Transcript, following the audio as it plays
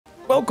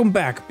Welcome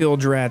back,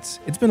 bilge rats.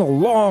 It's been a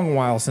long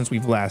while since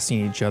we've last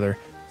seen each other.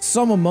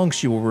 Some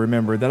amongst you will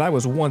remember that I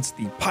was once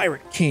the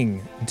Pirate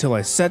King until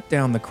I set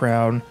down the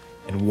crown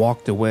and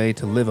walked away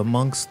to live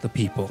amongst the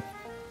people.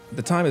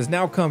 The time has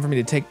now come for me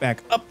to take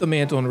back up the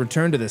mantle and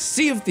return to the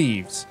Sea of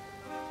Thieves.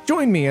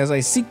 Join me as I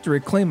seek to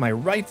reclaim my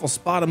rightful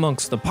spot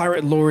amongst the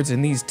pirate lords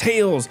in these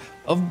tales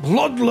of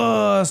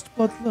Bloodlust.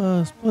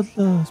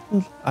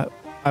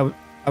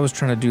 I was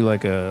trying to do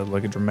like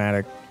a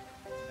dramatic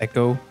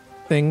echo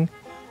thing.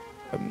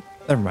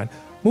 Never mind.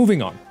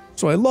 Moving on.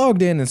 So I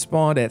logged in and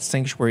spawned at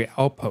Sanctuary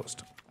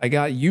Outpost. I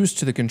got used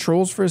to the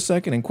controls for a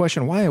second and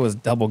questioned why I was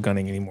double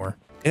gunning anymore.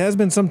 It has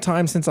been some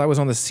time since I was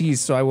on the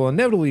seas, so I will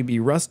inevitably be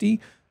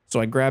rusty, so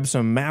I grabbed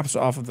some maps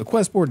off of the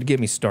quest board to get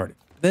me started.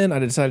 Then I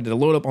decided to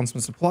load up on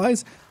some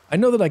supplies. I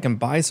know that I can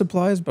buy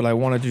supplies, but I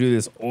wanted to do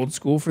this old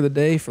school for the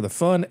day for the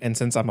fun, and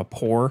since I'm a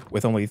poor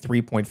with only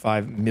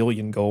 3.5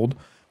 million gold,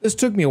 this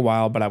took me a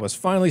while, but I was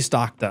finally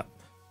stocked up.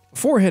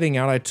 Before heading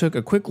out, I took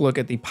a quick look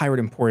at the Pirate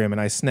Emporium and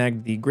I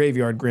snagged the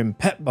Graveyard Grim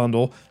pet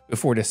bundle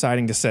before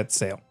deciding to set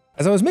sail.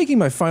 As I was making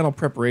my final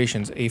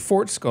preparations, a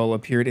fort skull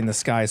appeared in the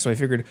sky, so I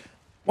figured,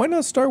 why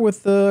not start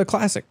with the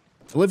classic?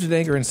 I lifted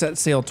anchor and set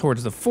sail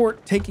towards the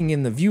fort, taking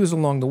in the views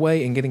along the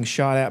way and getting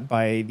shot at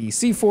by the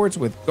sea forts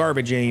with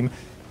garbage aim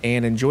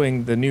and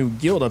enjoying the new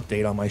guild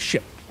update on my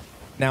ship.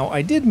 Now,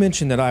 I did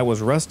mention that I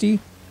was rusty.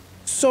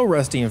 So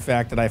rusty, in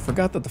fact, that I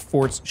forgot that the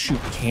forts shoot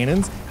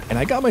cannons, and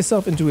I got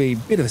myself into a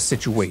bit of a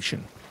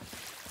situation.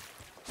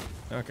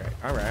 Okay,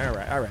 all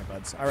right,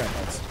 buds.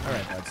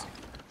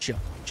 Chill.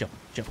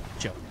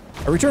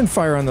 I returned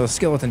fire on those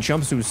skeleton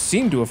chumps who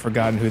seem to have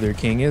forgotten who their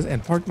king is,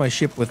 and parked my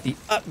ship with the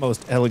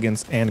utmost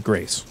elegance and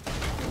grace.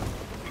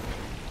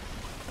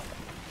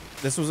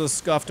 This was a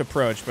scuffed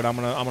approach, but I'm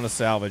gonna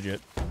salvage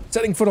it.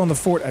 Setting foot on the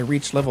fort, I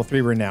reached level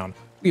 3 renown.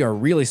 We are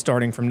really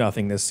starting from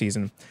nothing this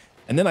season.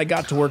 And then I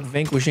got to work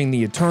vanquishing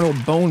the eternal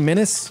bone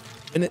menace.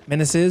 I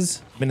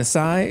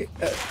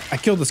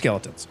killed the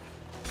skeletons.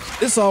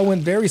 This all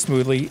went very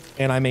smoothly,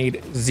 and I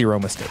made 0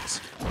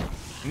 mistakes.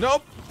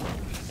 Nope.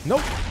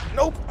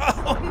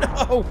 Oh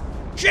no!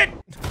 Shit!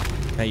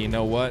 Hey, you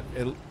know what?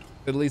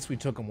 At least we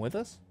took them with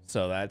us,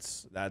 so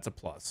that's a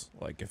plus.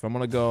 Like, if I'm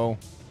gonna go,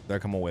 they're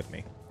coming with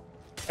me.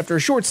 After a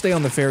short stay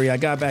on the ferry, I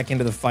got back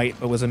into the fight,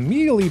 but was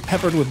immediately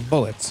peppered with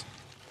bullets.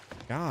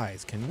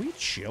 Guys, can we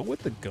chill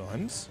with the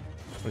guns?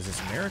 Was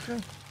this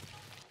America?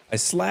 I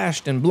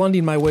slashed and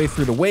blundered my way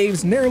through the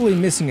waves, narrowly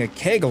missing a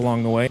keg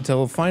along the way,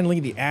 until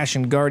finally the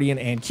Ashen Guardian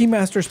and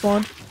Keymaster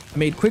spawned. I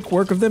made quick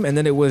work of them, and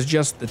then it was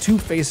just the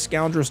two-faced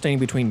scoundrel standing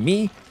between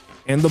me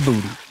and the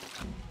booty.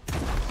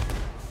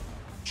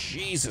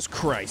 Jesus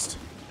Christ.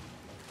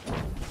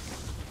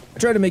 I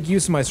tried to make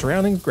use of my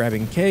surroundings,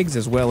 grabbing kegs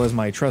as well as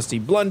my trusty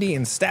blundy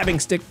and stabbing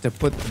stick to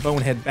put the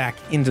bonehead back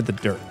into the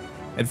dirt.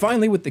 And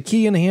finally, with the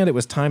key in hand, it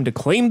was time to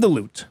claim the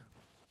loot.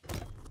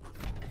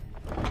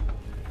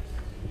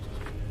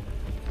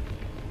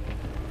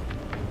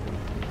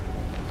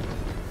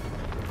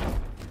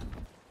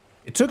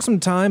 It took some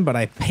time, but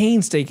I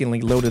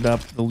painstakingly loaded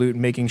up the loot,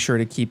 making sure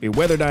to keep a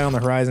weather die on the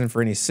horizon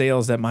for any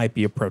sails that might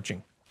be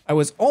approaching. I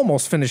was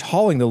almost finished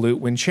hauling the loot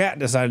when chat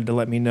decided to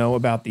let me know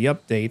about the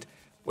update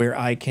where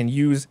I can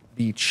use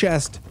the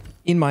chest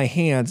in my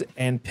hands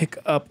and pick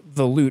up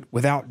the loot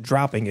without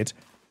dropping it.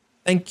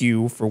 Thank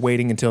you for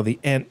waiting until the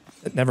end.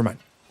 Never mind.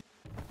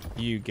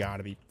 You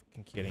gotta be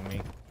fucking kidding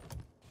me.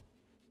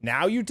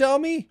 Now you tell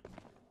me?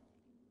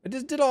 I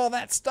just did all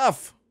that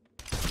stuff.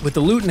 With the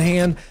loot in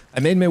hand, I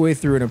made my way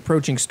through an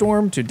approaching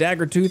storm to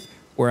Daggertooth,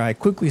 where I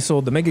quickly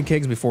sold the mega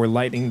kegs before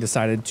lightning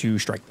decided to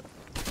strike them.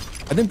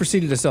 I then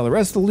proceeded to sell the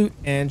rest of the loot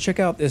and check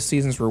out this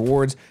season's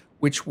rewards,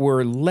 which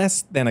were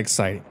less than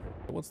exciting.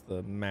 What's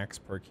the max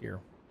perk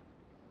here?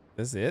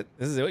 This is it?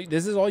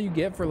 This is all you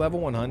get for level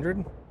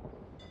 100?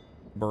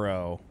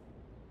 Bro.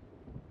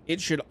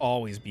 It should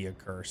always be a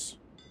curse.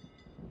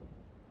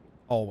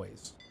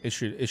 Always. It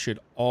should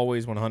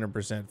always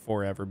 100%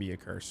 forever be a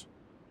curse.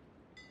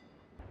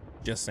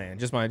 Just saying,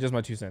 just my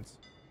 2 cents.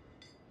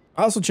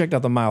 I also checked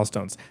out the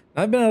milestones.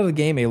 Now, I've been out of the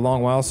game a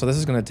long while, so this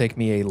is going to take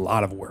me a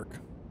lot of work.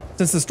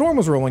 Since the storm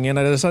was rolling in,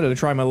 I decided to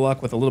try my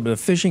luck with a little bit of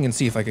fishing and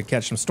see if I could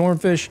catch some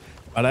stormfish,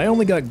 but I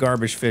only got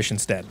garbage fish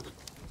instead.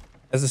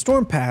 As the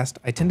storm passed,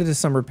 I tended to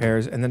some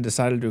repairs and then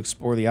decided to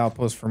explore the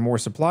outpost for more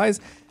supplies,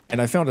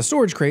 and I found a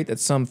storage crate that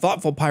some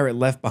thoughtful pirate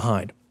left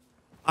behind.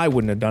 I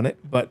wouldn't have done it,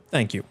 but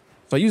thank you.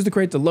 So I used the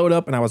crate to load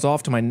up and I was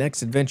off to my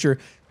next adventure,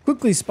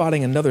 quickly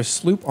spotting another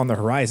sloop on the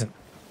horizon.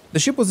 The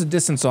ship was a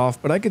distance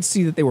off, but I could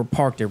see that they were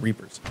parked at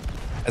reapers.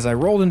 As I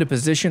rolled into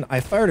position, I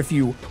fired a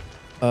few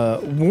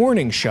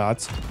warning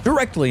shots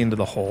directly into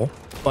the hull,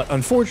 but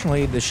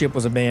unfortunately the ship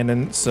was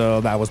abandoned,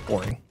 so that was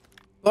boring.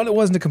 But it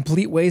wasn't a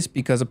complete waste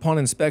because upon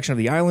inspection of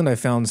the island, I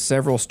found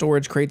several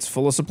storage crates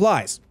full of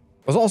supplies.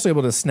 I was also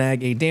able to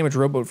snag a damaged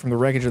rowboat from the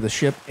wreckage of the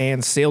ship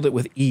and sailed it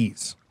with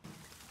ease.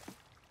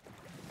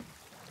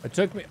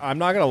 I'm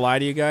not gonna lie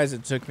to you guys,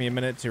 it took me a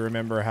minute to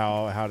remember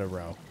how to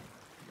row.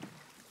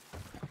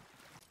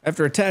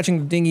 After attaching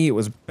the dinghy, it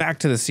was back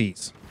to the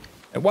seas.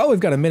 And while we've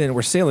got a minute and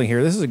we're sailing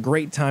here, this is a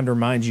great time to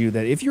remind you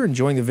that if you're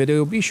enjoying the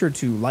video, be sure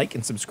to like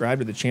and subscribe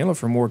to the channel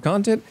for more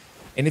content.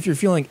 And if you're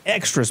feeling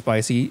extra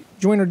spicy,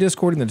 join our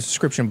Discord in the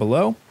description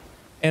below.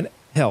 And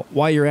hell,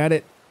 while you're at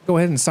it, go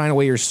ahead and sign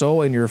away your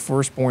soul and your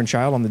firstborn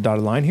child on the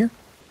dotted line here.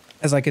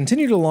 As I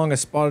continued along, I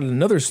spotted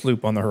another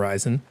sloop on the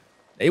horizon.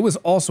 It was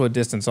also a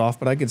distance off,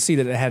 but I could see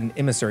that it had an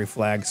emissary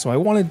flag, so I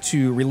wanted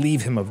to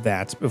relieve him of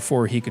that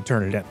before he could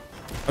turn it in.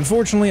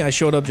 Unfortunately, I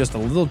showed up just a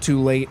little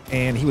too late,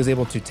 and he was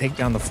able to take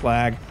down the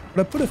flag,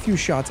 but I put a few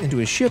shots into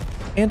his ship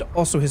and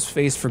also his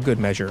face for good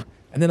measure,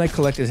 and then I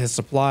collected his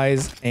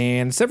supplies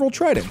and several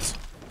tridents.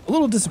 A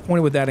little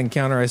disappointed with that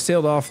encounter, I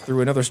sailed off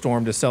through another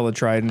storm to sell the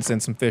tridents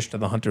and some fish to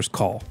the hunter's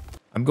call.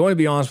 I'm going to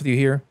be honest with you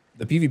here,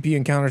 the PvP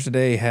encounters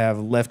today have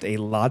left a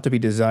lot to be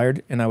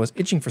desired, and I was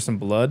itching for some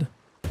blood,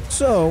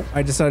 so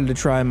I decided to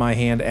try my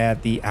hand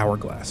at the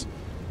hourglass.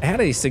 I had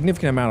a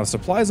significant amount of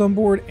supplies on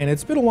board, and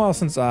it's been a while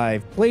since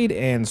I've played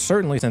and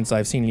certainly since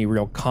I've seen any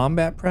real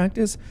combat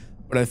practice,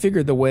 but I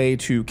figured the way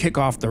to kick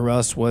off the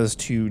rust was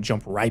to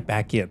jump right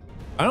back in.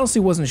 I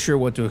honestly wasn't sure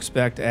what to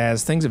expect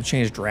as things have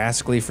changed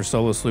drastically for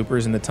solo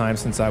sloopers in the time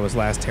since I was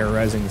last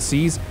terrorizing the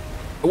seas.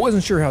 I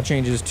wasn't sure how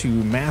changes to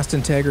mast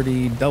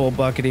integrity, double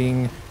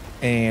bucketing,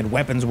 and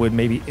weapons would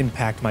maybe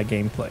impact my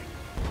gameplay.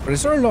 But I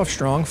started off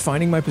strong,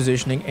 finding my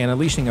positioning and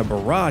unleashing a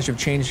barrage of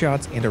chain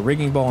shots and a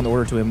rigging ball in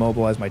order to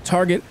immobilize my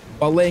target,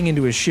 while laying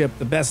into his ship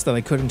the best that I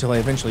could until I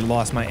eventually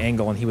lost my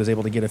angle and he was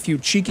able to get a few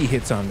cheeky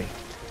hits on me.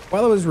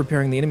 While I was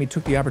repairing, the enemy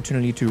took the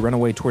opportunity to run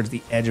away towards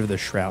the edge of the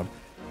shroud.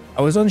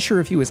 I was unsure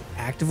if he was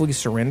actively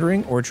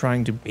surrendering or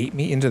trying to bait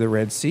me into the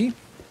Red Sea.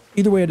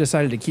 Either way, I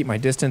decided to keep my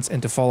distance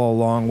and to follow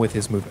along with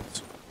his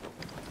movements.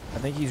 I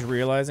think he's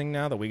realizing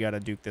now that we gotta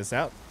duke this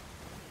out.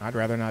 I'd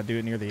rather not do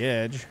it near the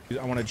edge.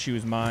 I want to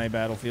choose my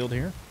battlefield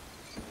here.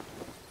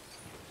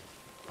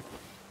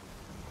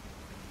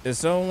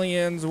 This only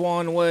ends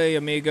one way,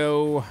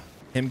 amigo.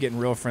 Him getting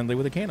real friendly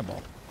with a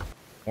cannonball.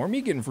 Or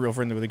me getting real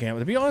friendly with a cannonball.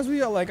 To be honest with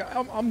you, like,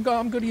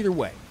 I'm good either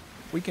way.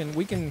 We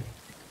can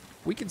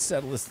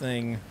settle this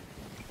thing.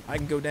 I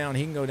can go down,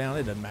 he can go down,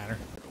 it doesn't matter.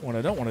 What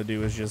I don't want to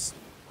do is just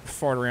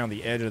fart around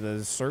the edge of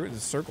the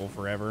circle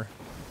forever.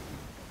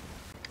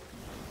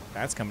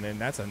 That's coming in.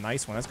 That's a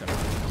nice one. That's going to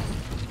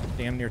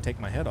damn near take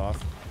my head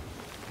off.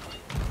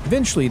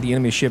 Eventually, the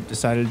enemy ship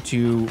decided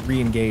to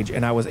re-engage,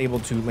 and I was able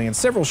to land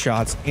several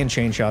shots and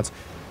chain shots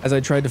as I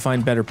tried to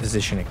find better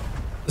positioning.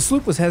 The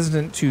sloop was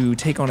hesitant to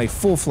take on a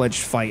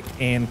full-fledged fight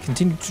and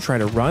continued to try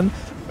to run,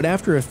 but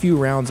after a few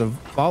rounds of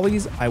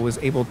volleys, I was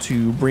able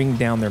to bring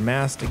down their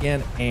mast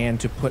again and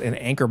to put an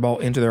anchor ball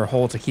into their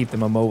hull to keep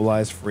them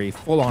immobilized for a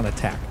full-on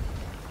attack.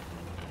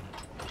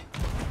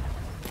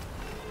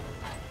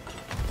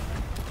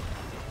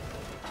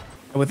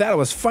 And with that, I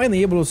was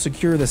finally able to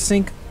secure the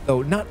sink,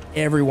 though not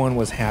everyone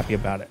was happy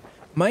about it.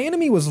 My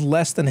enemy was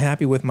less than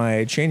happy with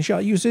my chain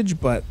shot usage,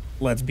 but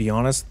let's be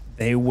honest,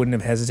 they wouldn't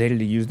have hesitated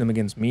to use them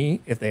against me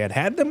if they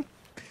had them.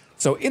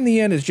 So in the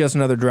end, it's just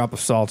another drop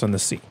of salt on the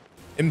sea.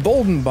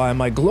 Emboldened by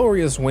my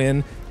glorious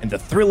win and the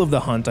thrill of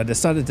the hunt, I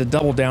decided to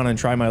double down and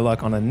try my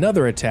luck on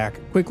another attack,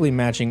 quickly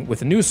matching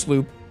with a new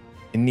sloop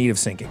in need of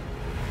sinking.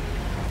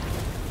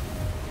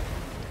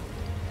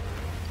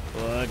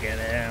 Look at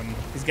him.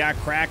 He's got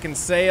cracking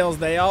sails.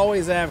 They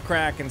always have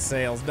cracking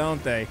sails,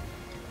 don't they?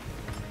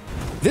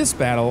 This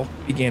battle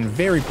began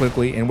very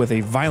quickly and with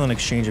a violent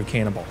exchange of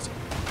cannonballs.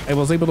 I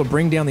was able to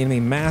bring down the enemy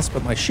mast,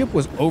 but my ship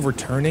was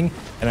overturning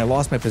and I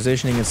lost my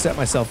positioning and set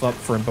myself up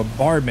for a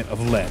bombardment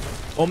of lead.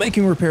 While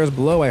making repairs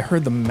below, I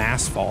heard the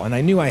mast fall and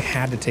I knew I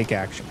had to take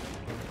action.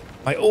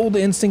 My old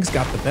instincts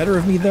got the better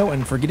of me though,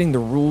 and forgetting the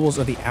rules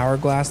of the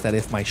hourglass that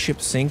if my ship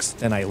sinks,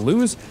 then I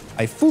lose,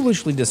 I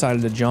foolishly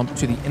decided to jump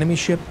to the enemy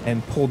ship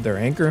and pulled their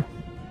anchor.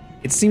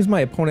 It seems my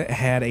opponent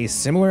had a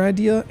similar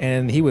idea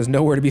and he was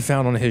nowhere to be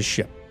found on his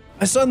ship.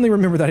 I suddenly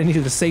remembered that I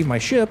needed to save my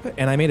ship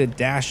and I made a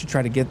dash to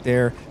try to get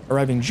there,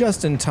 arriving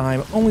just in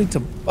time only to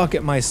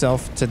bucket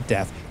myself to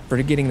death,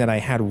 forgetting that I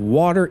had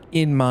water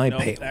in my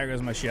pail. There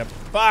goes my ship.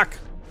 Fuck!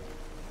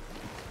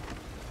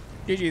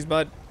 GG's,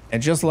 bud.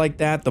 And just like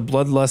that, the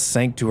Bloodlust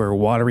sank to her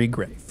watery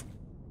grave.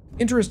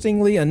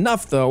 Interestingly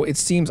enough, though, it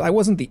seems I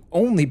wasn't the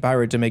only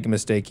pirate to make a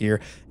mistake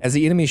here, as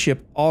the enemy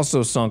ship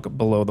also sunk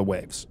below the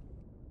waves.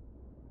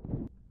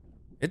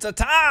 It's a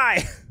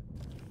tie!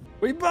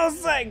 We both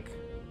sank!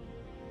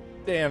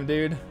 Damn,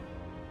 dude.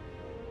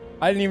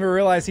 I didn't even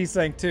realize he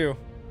sank too.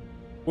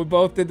 We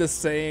both did the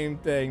same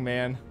thing,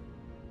 man.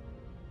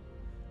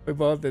 We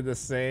both did the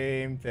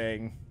same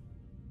thing.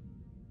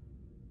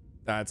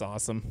 That's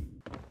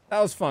awesome. That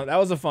was fun. That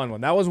was a fun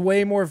one. That was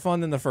way more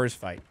fun than the first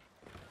fight.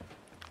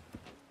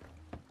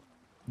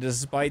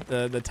 Despite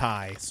the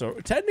tie. So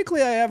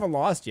technically I haven't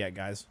lost yet,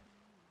 guys.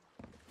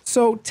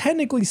 So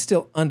technically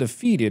still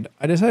undefeated,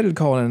 I decided to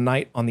call it a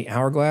night on the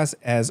hourglass,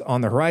 as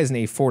on the horizon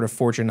a fort of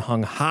fortune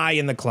hung high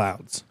in the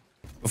clouds.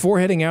 Before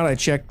heading out, I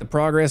checked the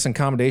progress and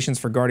accommodations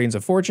for Guardians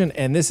of Fortune,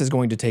 and this is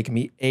going to take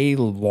me a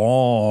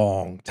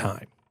long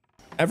time.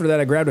 After that,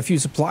 I grabbed a few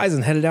supplies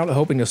and headed out,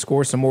 hoping to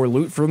score some more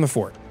loot from the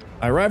fort.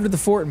 I arrived at the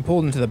fort and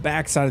pulled into the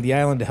back side of the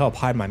island to help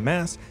hide my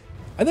mast.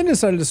 I then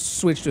decided to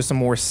switch to some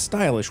more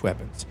stylish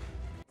weapons.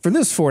 For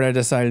this fort, I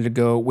decided to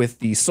go with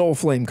the Soul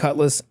Flame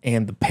Cutlass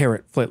and the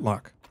Parrot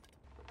Flintlock.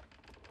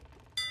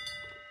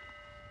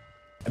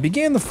 I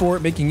began the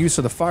fort making use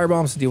of the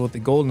firebombs to deal with the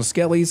golden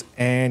skellies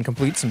and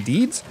complete some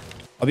deeds.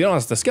 I'll be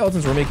honest, the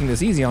skeletons were making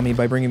this easy on me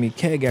by bringing me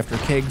keg after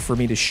keg for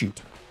me to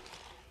shoot.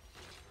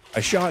 I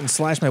shot and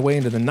slashed my way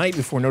into the night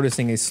before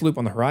noticing a sloop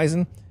on the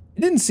horizon.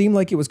 It didn't seem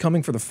like it was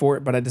coming for the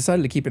fort, but I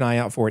decided to keep an eye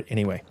out for it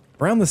anyway.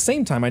 Around the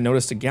same time, I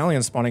noticed a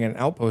galleon spawning at an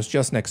outpost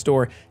just next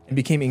door and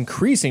became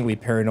increasingly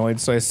paranoid,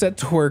 so I set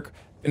to work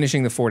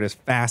finishing the fort as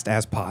fast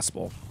as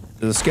possible.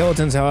 The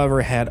skeletons,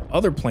 however, had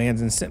other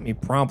plans and sent me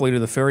promptly to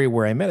the ferry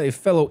where I met a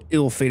fellow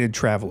ill-fated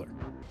traveler.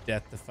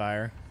 Death to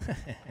fire.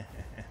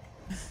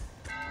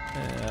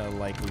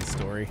 Likely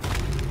story.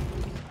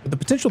 With the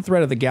potential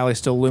threat of the galley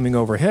still looming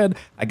overhead,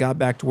 I got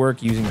back to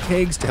work using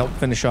kegs to help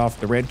finish off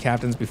the red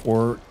captains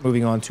before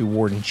moving on to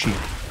Warden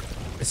Chief.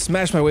 I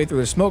smashed my way through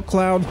the smoke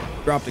cloud,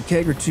 dropped a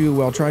keg or two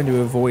while trying to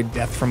avoid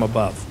death from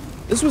above.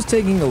 This was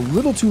taking a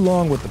little too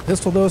long with the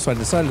pistol though, so I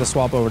decided to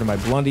swap over to my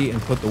blundy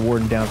and put the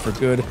warden down for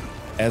good,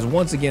 as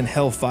once again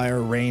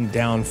hellfire rained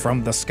down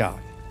from the sky.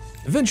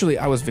 Eventually,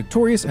 I was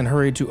victorious and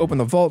hurried to open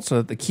the vault so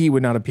that the key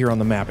would not appear on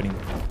the map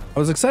anymore. I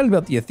was excited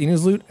about the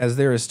Athena's loot, as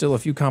there is still a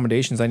few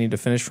commendations I need to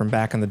finish from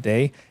back in the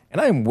day, and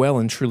I am well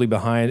and truly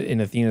behind in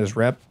Athena's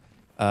rep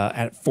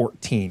at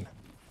 14.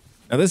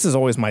 Now, this is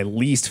always my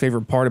least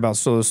favorite part about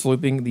solo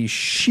slooping, the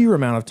sheer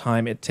amount of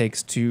time it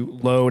takes to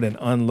load and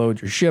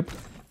unload your ship.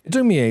 It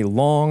took me a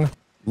long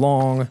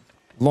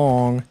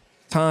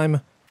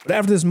time, but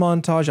after this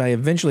montage, I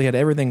eventually had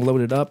everything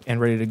loaded up and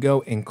ready to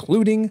go,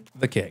 including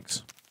the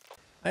kegs.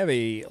 I have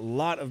a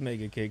lot of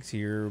mega kegs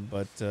here,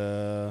 but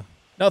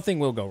nothing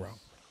will go wrong.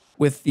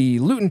 With the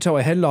loot in tow,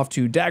 I headed off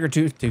to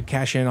Daggertooth to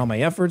cash in on my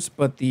efforts,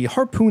 but the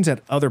harpoons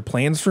had other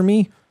plans for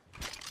me.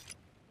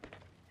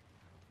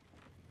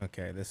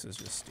 Okay, this is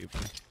just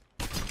stupid.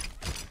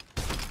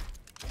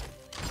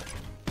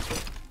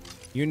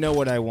 You know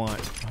what I want,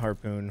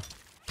 harpoon.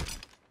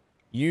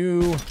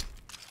 You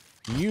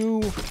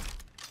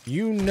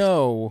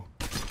know.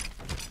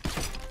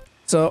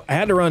 So I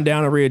had to run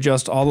down and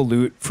readjust all the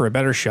loot for a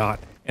better shot,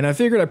 and I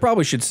figured I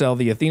probably should sell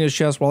the Athena's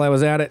chest while I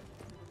was at it.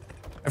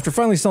 After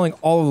finally selling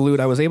all of the loot,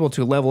 I was able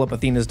to level up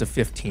Athena's to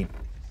 15.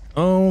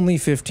 Only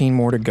 15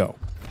 more to go.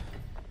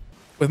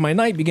 With my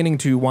night beginning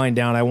to wind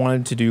down, I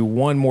wanted to do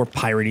one more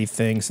piratey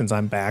thing since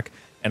I'm back,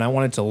 and I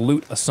wanted to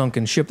loot a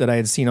sunken ship that I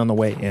had seen on the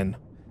way in.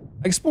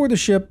 I explored the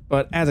ship,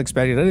 but as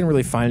expected, I didn't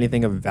really find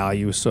anything of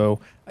value, so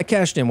I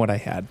cashed in what I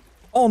had.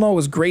 All in all, it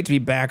was great to be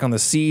back on the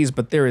seas,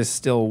 but there is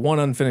still one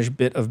unfinished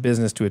bit of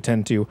business to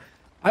attend to.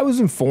 I was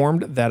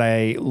informed that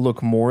I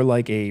look more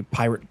like a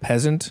pirate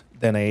peasant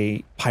than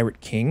a pirate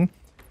king,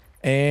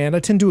 and I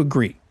tend to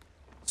agree.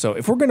 So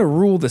if we're going to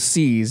rule the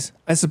seas,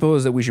 I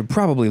suppose that we should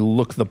probably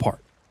look the part.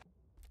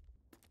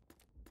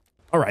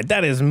 Alright,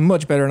 that is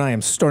much better, and I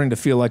am starting to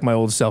feel like my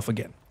old self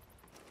again.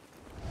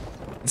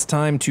 It's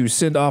time to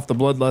send off the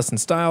Bloodlust in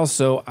style,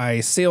 so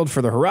I sailed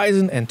for the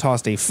horizon and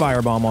tossed a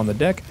firebomb on the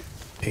deck,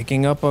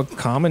 picking up a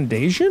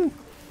commendation?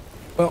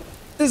 Well,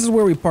 this is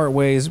where we part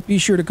ways. Be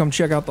sure to come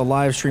check out the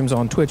live streams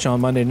on Twitch on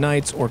Monday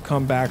nights, or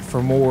come back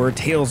for more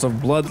Tales of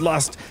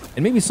Bloodlust,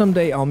 and maybe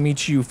someday I'll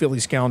meet you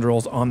filthy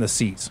scoundrels on the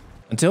seas.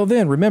 Until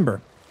then,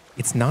 remember,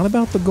 it's not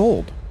about the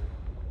gold.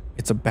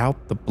 It's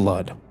about the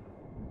blood.